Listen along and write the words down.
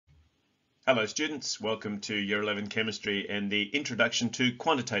Hello students, welcome to Year 11 Chemistry and the Introduction to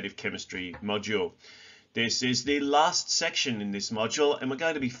Quantitative Chemistry module. This is the last section in this module and we're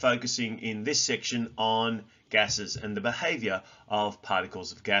going to be focusing in this section on gases and the behaviour of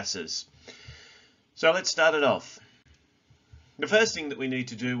particles of gases. So let's start it off. The first thing that we need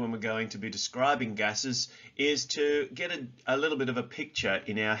to do when we're going to be describing gases is to get a little bit of a picture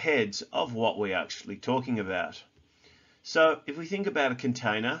in our heads of what we're actually talking about. So if we think about a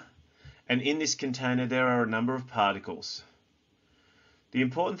container, and in this container there are a number of particles. The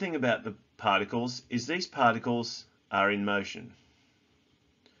important thing about the particles is these particles are in motion.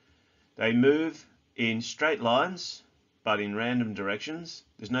 They move in straight lines but in random directions.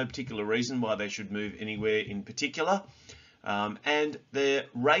 There's no particular reason why they should move anywhere in particular. And their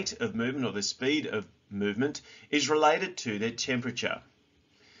rate of movement or the speed of movement is related to their temperature.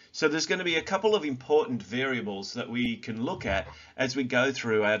 So there's going to be a couple of important variables that we can look at as we go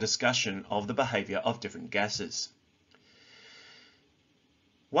through our discussion of the behaviour of different gases.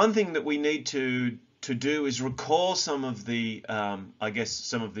 One thing that we need to do is recall some of the,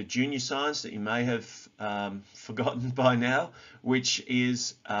 some of the junior science that you may have forgotten by now, which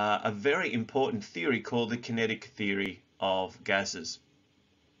is a very important theory called the kinetic theory of gases.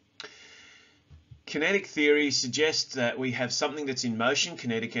 Kinetic theory suggests that we have something that's in motion.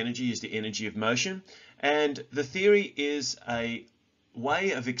 Kinetic energy is the energy of motion, and the theory is a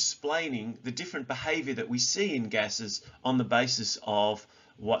way of explaining the different behavior that we see in gases on the basis of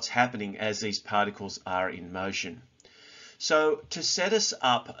what's happening as these particles are in motion. So to set us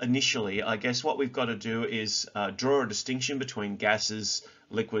up initially, I guess what we've got to do is draw a distinction between gases,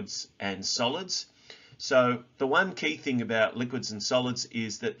 liquids and solids. So the one key thing about liquids and solids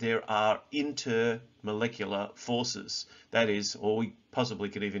is that there are intermolecular forces. That is, or we possibly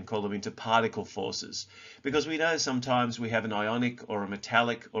could even call them interparticle forces, because we know sometimes we have an ionic or a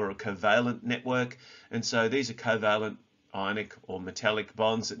metallic or a covalent network, and so these are covalent ionic or metallic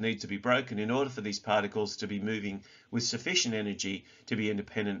bonds that need to be broken in order for these particles to be moving with sufficient energy to be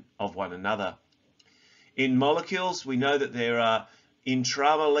independent of one another. In molecules, we know that there are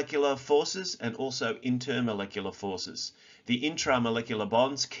intramolecular forces and also intermolecular forces. The intramolecular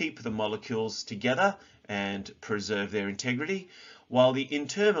bonds keep the molecules together and preserve their integrity, while the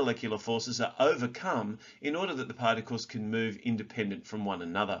intermolecular forces are overcome in order that the particles can move independent from one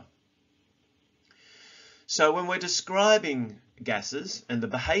another. So when we're describing gases and the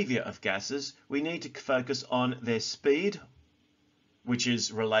behaviour of gases, we need to focus on their speed, which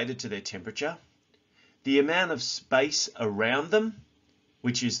is related to their temperature, the amount of space around them,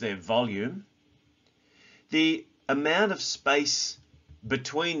 which is their volume, the amount of space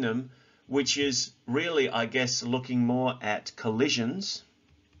between them, which is really, I guess, looking more at collisions,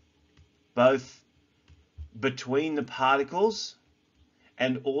 both between the particles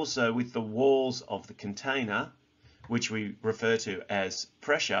and also with the walls of the container, which we refer to as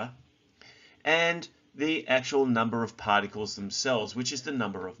pressure, and the actual number of particles themselves, which is the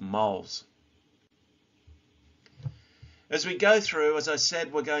number of moles. As we go through, as I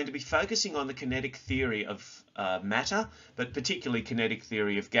said, we're going to be focusing on the kinetic theory of matter, but particularly kinetic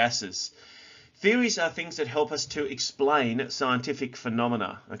theory of gases. Theories are things that help us to explain scientific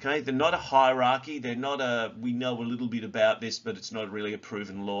phenomena, okay? They're not a hierarchy, they're not a, we know a little bit about this, but it's not really a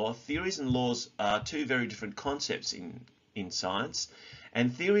proven law. Theories and laws are two very different concepts in science.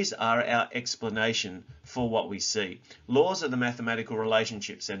 And theories are our explanation for what we see. Laws are the mathematical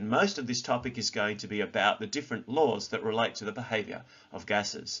relationships, and most of this topic is going to be about the different laws that relate to the behaviour of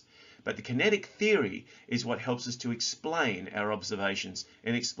gases. But the kinetic theory is what helps us to explain our observations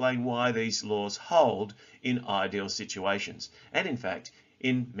and explain why these laws hold in ideal situations, and in fact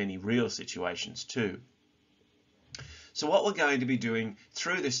in many real situations too. So what we're going to be doing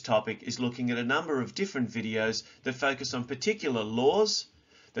through this topic is looking at a number of different videos that focus on particular laws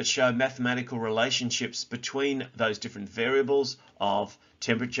that show mathematical relationships between those different variables of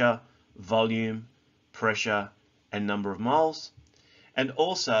temperature, volume, pressure, and number of moles, and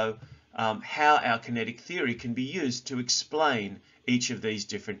also how our kinetic theory can be used to explain each of these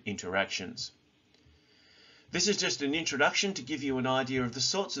different interactions. This is just an introduction to give you an idea of the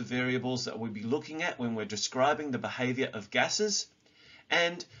sorts of variables that we'll be looking at when we're describing the behaviour of gases,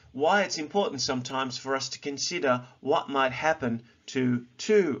 and why it's important sometimes for us to consider what might happen to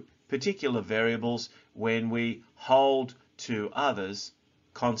two particular variables when we hold two others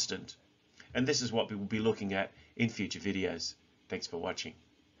constant. And this is what we will be looking at in future videos. Thanks for watching.